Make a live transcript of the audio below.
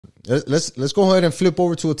let's go ahead and flip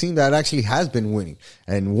over to a team that actually has been winning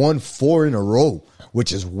and won 4 in a row,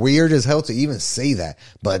 which is weird as hell to even say that.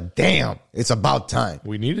 But damn, it's about time.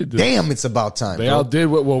 We needed this. Damn, it's about time. They outdid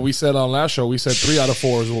what we said on last show. We said 3 out of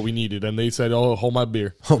 4 is what we needed, and they said, "Oh, hold my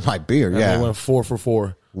beer." Hold my beer, and yeah. They went 4 for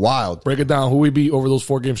 4. Wild. Break it down. Who we beat over those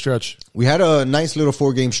 4-game stretch? We had a nice little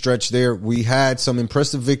 4-game stretch there. We had some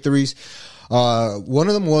impressive victories. One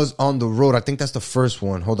of them was on the road. I think that's the first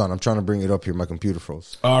one. Hold on. I'm trying to bring it up here. My computer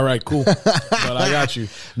froze. All right, cool. But I got you.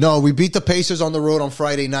 No, we beat the Pacers on the road on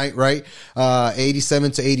Friday night, right?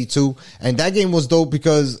 87-82. And that game was dope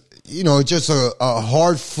because, just a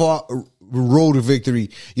hard fought road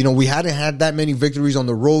victory. We hadn't had that many victories on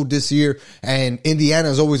the road this year, and Indiana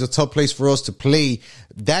is always a tough place for us to play.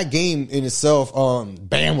 That game in itself,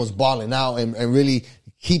 Bam was balling out and really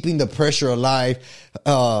keeping the pressure alive.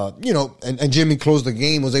 And Jimmy closed the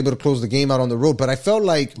game, was able to close the game out on the road. But I felt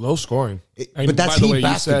like low scoring. But that's Heat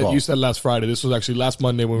basketball. You said last Friday. This was actually last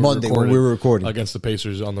Monday when we were recording against the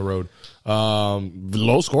Pacers on the road.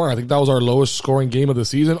 Low scoring. I think that was our lowest scoring game of the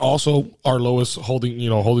season. Also, our lowest holding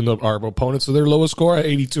our opponents to their lowest score at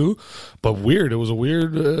 82. But weird. It was a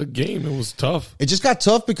weird game. It was tough. It just got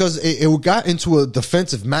tough because it got into a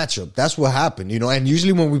defensive matchup. That's what happened. And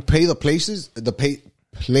usually when we play the Pacers,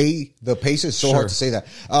 Pacers. So hard to say that.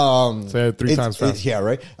 Say it 3 times fast. Yeah,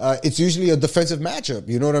 right. It's usually a defensive matchup.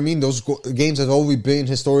 You know what I mean? Those games have always been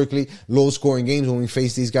historically low scoring games when we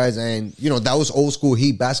face these guys. And, that was old school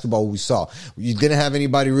Heat basketball we saw. You didn't have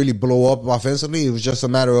anybody really blow up offensively. It was just a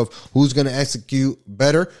matter of who's going to execute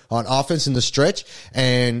better on offense in the stretch.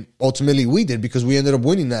 And ultimately we did, because we ended up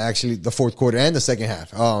winning the fourth quarter and the second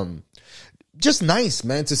half. Just nice,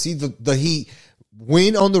 man, to see the Heat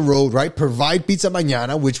win on the road, right? Provide pizza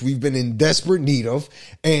mañana, which we've been in desperate need of,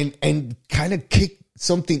 and kind of kick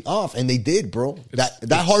something off. And they did, bro.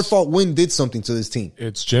 That hard fought win did something to this team.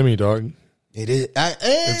 It's Jimmy, dog. It is.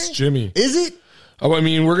 It's Jimmy. Is it? Oh, I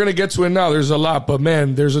mean, we're going to get to it now. There's a lot, but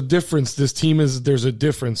man, there's a difference. There's a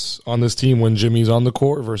difference on this team when Jimmy's on the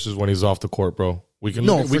court versus when he's off the court, bro. We can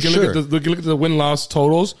look at the win-loss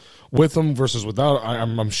totals with him versus without.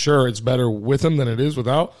 I'm sure it's better with him than it is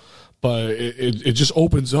without. But it just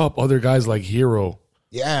opens up other guys like Hero.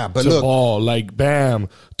 Yeah, but to ball, like Bam,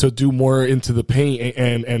 to do more into the paint.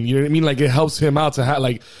 And you know what I mean? Like, it helps him out to have,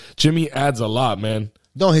 like, Jimmy adds a lot, man.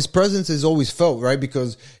 No, his presence is always felt, right?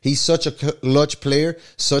 Because he's such a clutch player,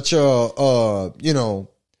 such a,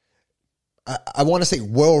 I want to say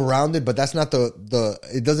well-rounded, but that's not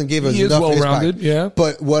it doesn't give us enough. He is well-rounded, yeah.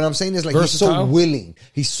 But what I'm saying is, like, versatile. He's so willing.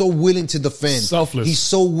 He's so willing to defend. Selfless. He's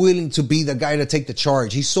so willing to be the guy to take the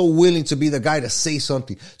charge. He's so willing to be the guy to say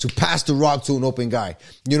something, to pass the rock to an open guy,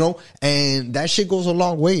 And that shit goes a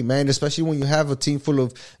long way, man, especially when you have a team full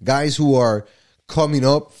of guys who are coming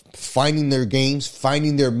up, finding their games,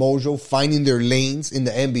 finding their mojo, finding their lanes in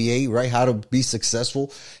the NBA, right? How to be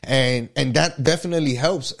successful. And that definitely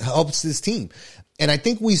helps this team. And I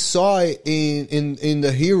think we saw it in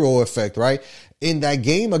the Hero effect, right? In that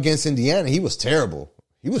game against Indiana, he was terrible.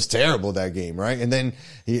 He was terrible that game, right? And then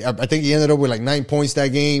I think he ended up with like 9 points that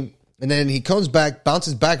game. And then he comes back,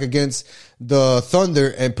 bounces back against the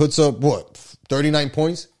Thunder and puts up 39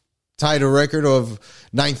 points? Tied a record of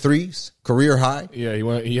 9 threes, career high.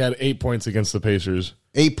 Yeah, he had 8 points against the Pacers.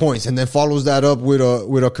 8 points, and then follows that up with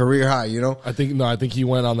a career high. I think he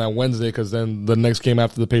went on that Wednesday, because then the next game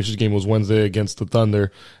after the Pacers game was Wednesday against the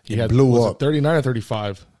Thunder. He had blew up 39 or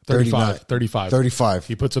 35. 35.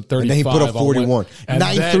 He puts up 35. And then he put up 41.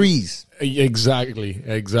 9 threes.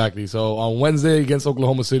 Exactly. So on Wednesday against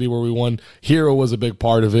Oklahoma City, where we won, Hero was a big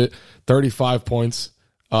part of it. 35 points.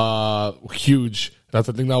 Huge. I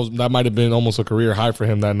think that might have been almost a career high for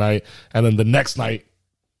him that night. And then the next night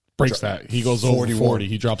breaks that. He goes over 40.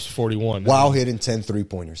 He drops 41. While hitting 10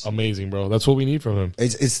 3-pointers. Amazing, bro. That's what we need from him.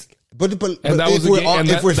 But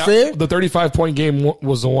if we're fair, the 35-point game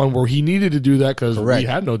was the one where he needed to do that, because we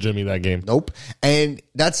had no Jimmy that game. Nope. And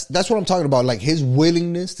that's what I'm talking about. Like, his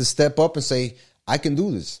willingness to step up and say, I can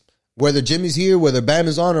do this. Whether Jimmy's here, whether Bam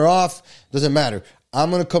is on or off, doesn't matter.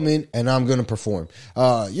 I'm going to come in and I'm going to perform.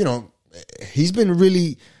 He's been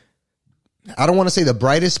really, I don't want to say the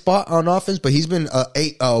brightest spot on offense, but he's been a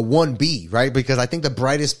 1B, right? Because I think the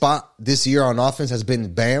brightest spot this year on offense has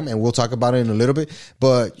been Bam, and we'll talk about it in a little bit.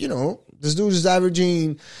 But, this dude is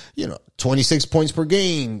averaging, 26 points per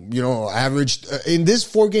game, averaged in this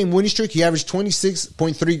 4-game winning streak, he averaged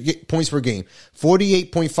 26.3 points per game,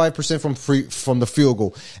 48.5% from the field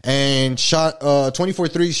goal, and shot 24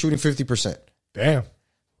 threes, shooting 50%. Damn.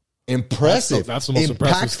 Impressive. That's the most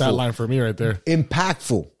impressive stat line for me right there.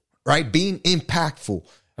 Impactful, right? Being impactful.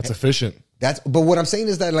 That's efficient. But what I'm saying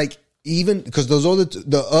is that, like, even because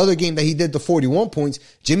the other game that he did the 41 points,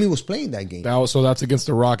 Jimmy was playing that game. So that's against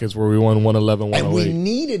the Rockets where we won 111, 108. And we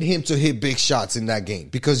needed him to hit big shots in that game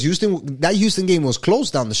because that Houston game was close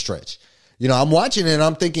down the stretch. You know, I'm watching it and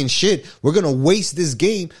I'm thinking, shit, we're going to waste this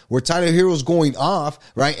game where Tyler Hero's going off,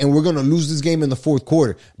 right? And we're going to lose this game in the fourth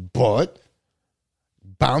quarter. But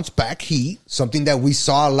bounce back heat, something that we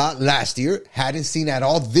saw a lot last year, hadn't seen at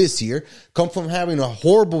all this year, come from having a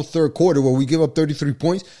horrible third quarter where we give up 33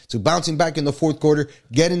 points to bouncing back in the fourth quarter,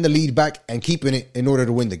 getting the lead back and keeping it in order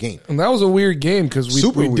to win the game. And that was a weird game because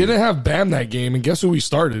we didn't have Bam that game. And guess who we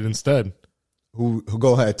started instead? Who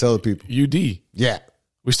go ahead, tell the people. UD. Yeah.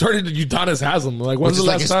 We started Udonis Haslam. Like, when's the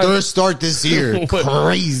last time? His third start this year.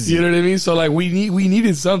 Crazy. You know what I mean? So, like, we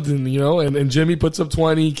needed something, you know? And Jimmy puts up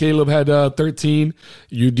 20. Caleb had 13.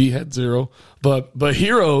 UD had 0. But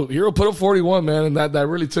Hero put up 41, man. And that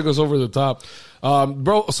really took us over the top.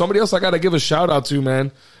 Bro, somebody else I got to give a shout out to,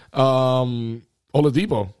 man.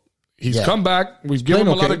 Oladipo. He's come back. We've given him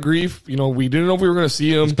a lot of grief. You know, we didn't know if we were going to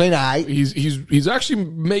see him. He's playing all right. He's actually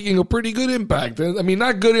making a pretty good impact. I mean,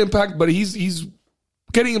 not good impact, but he's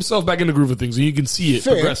getting himself back in the groove of things, and you can see it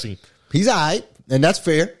progressing. He's all right, and that's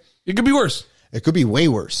fair. It could be worse. It could be way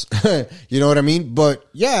worse. You know what I mean? But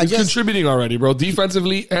yeah, he's contributing already, bro,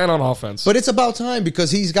 defensively and on offense. But it's about time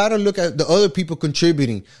because he's got to look at the other people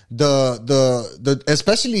contributing, the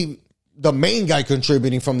especially the main guy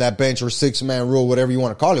contributing from that bench or 6-man rule, whatever you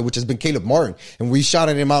want to call it, which has been Caleb Martin, and we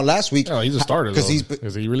shouted him out last week. Oh, he's a starter. Because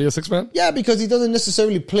is he really a 6-man? Yeah, because he doesn't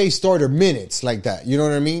necessarily play starter minutes like that. You know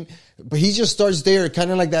what I mean? But he just starts there kind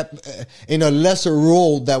of like that in a lesser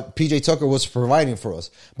role that PJ Tucker was providing for us.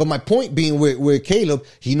 But my point being with Caleb,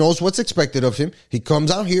 he knows what's expected of him. He comes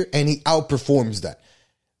out here and he outperforms that.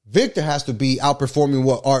 Victor has to be outperforming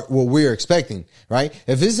what we're expecting, right?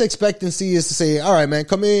 If his expectancy is to say, all right, man,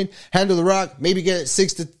 come in, handle the rock, maybe get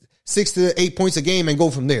 6 to 8 points a game and go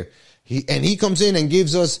from there. He comes in and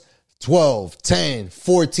gives us 12, 10,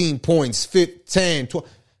 14 points, 10, 12.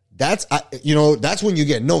 That's when you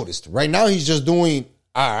get noticed. Right now, he's just doing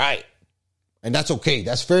all right. And that's okay.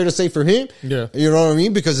 That's fair to say for him. Yeah. You know what I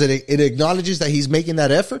mean? Because it acknowledges that he's making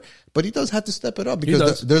that effort, but he does have to step it up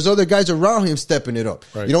because there's other guys around him stepping it up.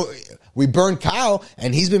 Right. You know, we burned Kyle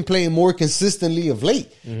and he's been playing more consistently of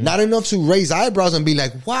late. Mm-hmm. Not enough to raise eyebrows and be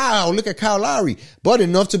like, wow, look at Kyle Lowry, but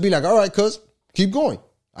enough to be like, all right, cuz, keep going.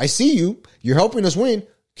 I see you. You're helping us win.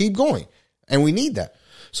 Keep going. And we need that.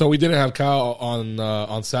 So we didn't have Kyle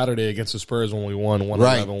on Saturday against the Spurs when we won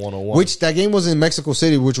 111-101. Which that game was in Mexico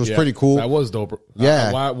City, which was pretty cool. That was dope.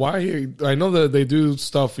 Yeah. Why? I know that they do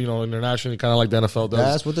stuff, you know, internationally, kind of like the NFL does.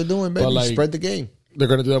 That's what they're doing, baby. Like, spread the game. They're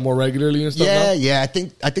going to do that more regularly and stuff now? Yeah. I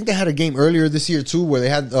think they had a game earlier this year, too, where they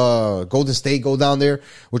had Golden State go down there,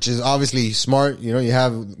 which is obviously smart. You know, you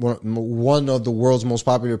have one of the world's most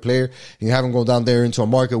popular player. And you have him go down there into a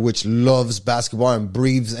market which loves basketball and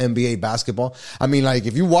breathes NBA basketball. I mean, like,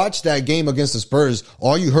 if you watch that game against the Spurs,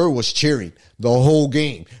 all you heard was cheering the whole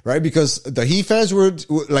game, right? Because the Heat fans were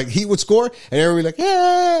like, Heat would score and everybody like,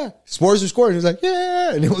 yeah. Spurs would score and it was like,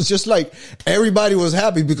 yeah. And it was just like, everybody was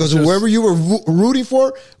happy because whoever you were rooting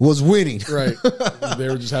for was winning. Right. They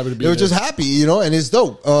were just happy to be They were just happy, you know, and it's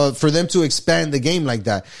dope for them to expand the game like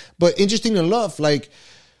that. But interesting enough, like,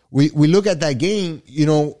 we look at that game, you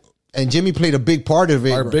know, and Jimmy played a big part of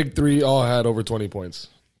it. Our big three all had over 20 points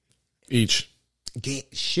each.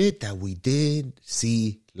 Shit that we did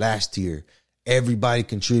see last year. Everybody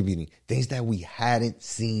contributing. Things that we hadn't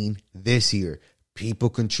seen this year.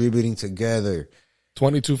 People contributing together.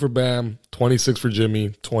 22 for Bam, 26 for Jimmy,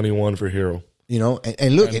 21 for Hero. You know,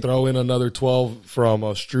 and look. And throw in another 12 from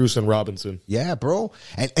Strus and Robinson. Yeah, bro.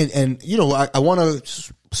 And you know, I want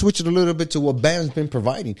to switch it a little bit to what Bam's been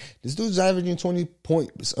providing. This dude's averaging 20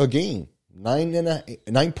 points a game.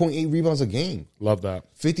 9.8 rebounds a game. Love that.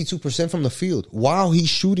 52% from the field while he's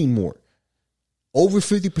shooting more. Over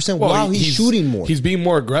 50% while he's shooting more. He's being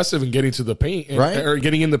more aggressive and getting to the paint, right? Or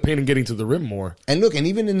getting in the paint and getting to the rim more. And look, and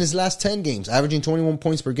even in his last 10 games, averaging 21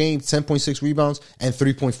 points per game, 10.6 rebounds, and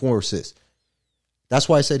 3.4 assists. That's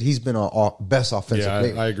why I said he's been our best offensive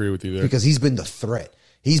player. I agree with you there. Because he's been the threat.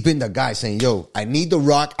 He's been the guy saying, yo, I need the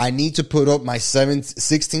rock. I need to put up my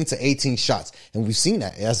 16 to 18 shots. And we've seen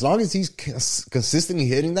that. As long as he's consistently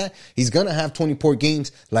hitting that, he's going to have 20-point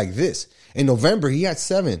games like this. In November, he had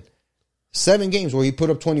 7 games where he put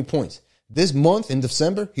up 20 points. This month in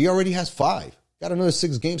December, he already has 5. Got another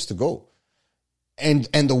 6 games to go. And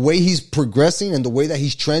the way he's progressing and the way that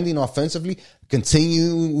he's trending offensively,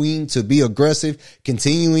 continuing to be aggressive,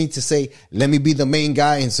 continuing to say, let me be the main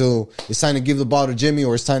guy. And so it's time to give the ball to Jimmy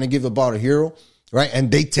or it's time to give the ball to Hero, right?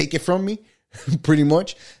 And they take it from me pretty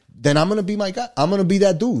much. then I'm going to be my guy. I'm going to be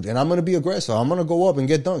that dude, and I'm going to be aggressive. I'm going to go up and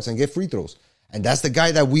get dunks and get free throws. And that's the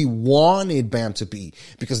guy that we wanted Bam to be,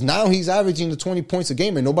 because now he's averaging the 20 points a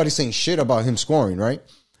game and nobody's saying shit about him scoring, right?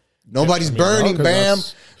 Nobody's burning Bam.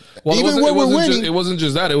 Well, even when we're winning. It wasn't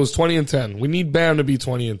just that. It was 20 and 10. We need Bam to be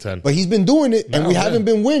 20 and 10. But he's been doing it, and we haven't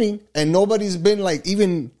been winning, and nobody's been like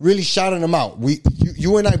even really shouting him out.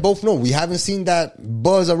 You and I both know we haven't seen that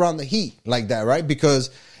buzz around the Heat like that, right? Because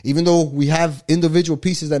even though we have individual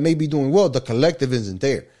pieces that may be doing well, the collective isn't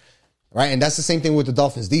there, right? And that's the same thing with the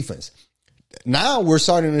Dolphins defense. Now we're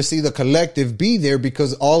starting to see the collective be there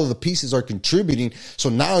because all of the pieces are contributing. So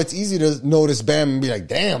now it's easy to notice Bam and be like,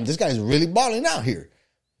 damn, this guy's really balling out here,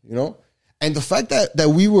 you know? And the fact that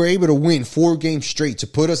we were able to win 4 games straight to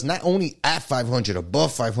put us not only at 500,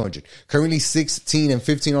 above 500, currently 16 and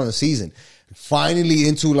 15 on the season, finally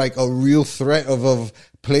into like a real threat of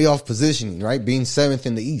playoff positioning, right? Being 7th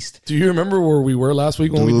in the East. Do you remember where we were last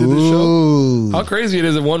week when we did this show? How crazy it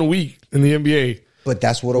is in 1 week in the NBA. But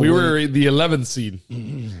that's what we were the 11th seed.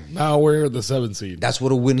 Now we're the 7th seed. That's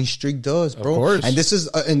what a winning streak does, bro. Of course. And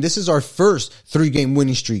this is our first 3-game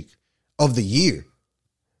winning streak of the year.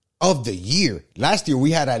 Last year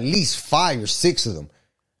we had at least 5 or 6 of them,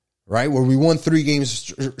 right? Where we won 3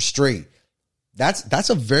 games straight. That's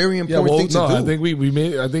a very important thing to do. I think we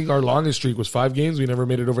made. I think our longest streak was 5 games. We never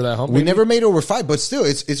made it over that hump. We never made it over 5, but still,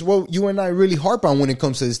 it's what you and I really harp on when it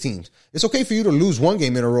comes to this team. It's okay for you to lose 1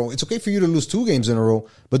 game in a row. It's okay for you to lose 2 games in a row,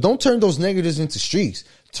 but don't turn those negatives into streaks.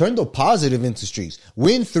 Turn the positive into streaks.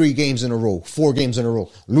 Win 3 games in a row, 4 games in a row.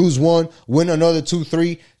 Lose 1, win another 2,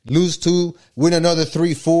 3, lose 2, win another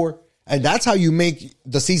 3, 4. And that's how you make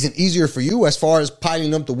the season easier for you as far as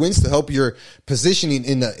piling up the wins to help your positioning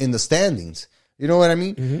in the standings. You know what I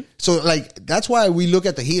mean? Mm-hmm. So, like, that's why we look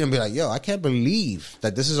at the Heat and be like, yo, I can't believe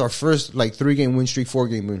that this is our first, like, 3-game win streak,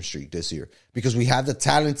 4-game win streak this year. Because we have the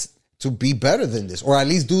talent to be better than this, or at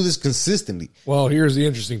least do this consistently. Well, here's the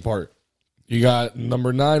interesting part. You got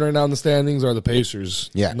number 9 right now in the standings are the Pacers.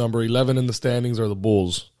 Yeah. Number 11 in the standings are the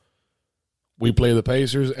Bulls. We play the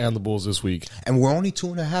Pacers and the Bulls this week. And we're only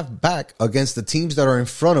 2.5 back against the teams that are in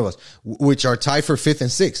front of us, which are tied for 5th and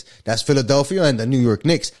 6th. That's Philadelphia and the New York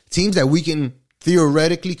Knicks. Teams that we can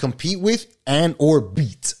theoretically compete with and or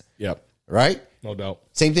beat. Yep. Right? No doubt.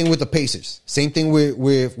 Same thing with the Pacers. Same thing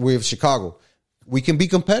with Chicago. We can be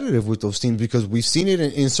competitive with those teams because we've seen it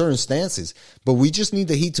in certain stances. But we just need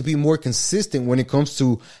the Heat to be more consistent when it comes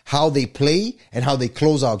to how they play and how they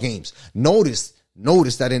close out games. Notice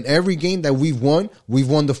that in every game that we've won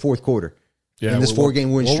the fourth quarter. Yeah, in this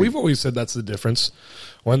 4-game win streak. Well, we've always said that's the difference.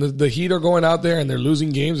 When the Heat are going out there and they're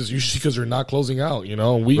losing games, it's usually because they're not closing out. You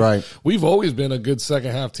know, we've always been a good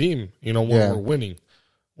second half team. You know, when we're winning.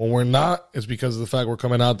 When we're not, it's because of the fact we're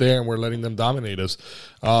coming out there and we're letting them dominate us.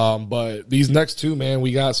 But these next 2, man,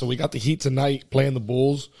 we got the Heat tonight playing the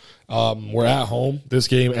Bulls. We're at home this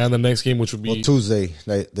game and the next game, which would be Tuesday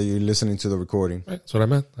that you're listening to the recording. Right, that's what I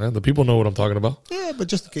meant. The people know what I'm talking about. Yeah, but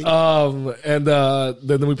just in case. And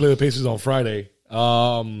then we play the Pacers on Friday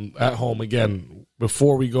at home again.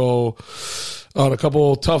 Before we go on a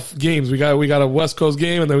couple tough games, we got a West Coast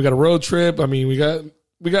game and then we got a road trip. I mean, we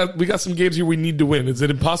got some games here we need to win. Is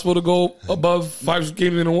it impossible to go above 5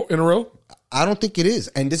 games in a row? I don't think it is,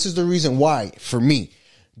 and this is the reason why. For me,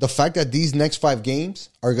 the fact that these next 5 games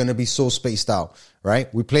are going to be so spaced out,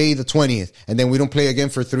 right? We play the 20th, and then we don't play again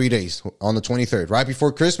for 3 days on the 23rd. Right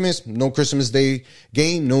before Christmas, no Christmas Day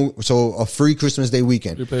game, so a free Christmas Day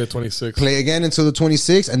weekend. We play the 26th. Play again until the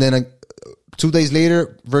 26th, and then 2 days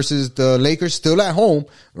later versus the Lakers, still at home,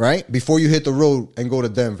 right? Before you hit the road and go to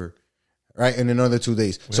Denver, right? In another 2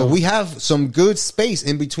 days. Yeah. So we have some good space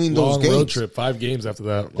in between those games. Road trip, 5 games after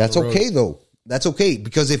that. That's okay, though. That's okay,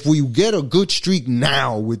 because if we get a good streak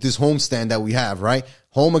now with this homestand that we have, right?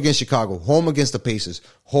 Home against Chicago, home against the Pacers,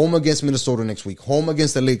 home against Minnesota next week, home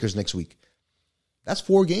against the Lakers next week. That's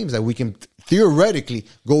 4 games that we can theoretically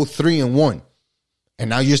go 3-1. And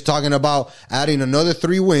now you're talking about adding another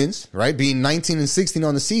 3 wins, right? Being 19 and 16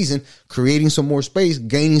 on the season, creating some more space,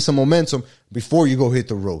 gaining some momentum before you go hit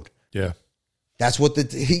the road. Yeah. That's what the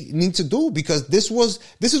Heat need to do, because this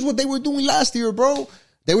is what they were doing last year, bro.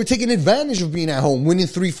 They were taking advantage of being at home, winning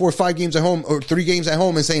 3, 4, 5 games at home, or 3 games at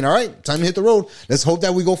home, and saying, all right, time to hit the road. Let's hope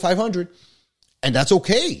that we go 500. And that's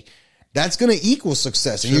okay. That's going to equal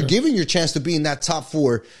success. And you're giving your chance to be in that top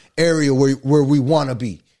 4 area where we want to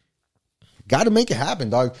be. Got to make it happen,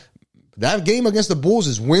 dog. That game against the Bulls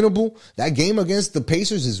is winnable. That game against the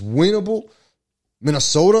Pacers is winnable.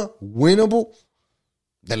 Minnesota, winnable.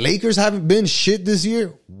 The Lakers haven't been shit this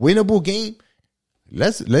year. Winnable game.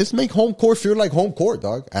 let's make home court feel like home court,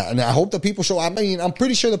 dog. And I hope that people show. I mean, I'm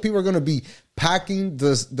pretty sure that people are going to be packing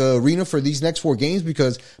the arena for these next 4 games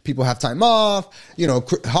because people have time off,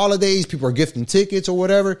 holidays, people are gifting tickets or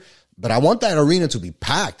whatever. But I want that arena to be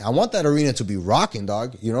packed. I want that arena to be rocking,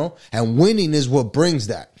 dog, and winning is what brings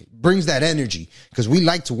that energy because we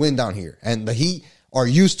like to win down here. And the Heat are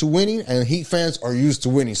used to winning and Heat fans are used to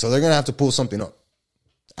winning. So they're going to have to pull something up.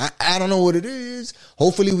 I don't know what it is.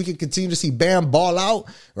 Hopefully we can continue to see Bam ball out,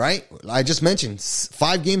 right? I just mentioned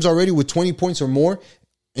 5 games already with 20 points or more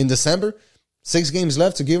in December. 6 games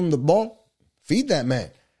left to give him the ball. Feed that man.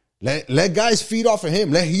 Let guys feed off of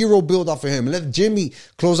him. Let Hero build off of him. Let Jimmy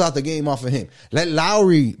close out the game off of him. Let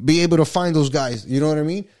Lowry be able to find those guys. You know what I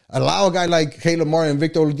mean? Allow a guy like Caleb Martin and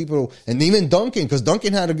Victor Oladipo and even Duncan, because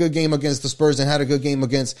Duncan had a good game against the Spurs and had a good game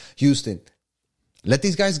against Houston. Let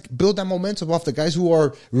these guys build that momentum off the guys who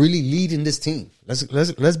are really leading this team.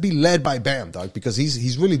 Let's be led by Bam, dog, because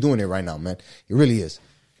he's really doing it right now, man. He really is.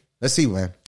 Let's see, man.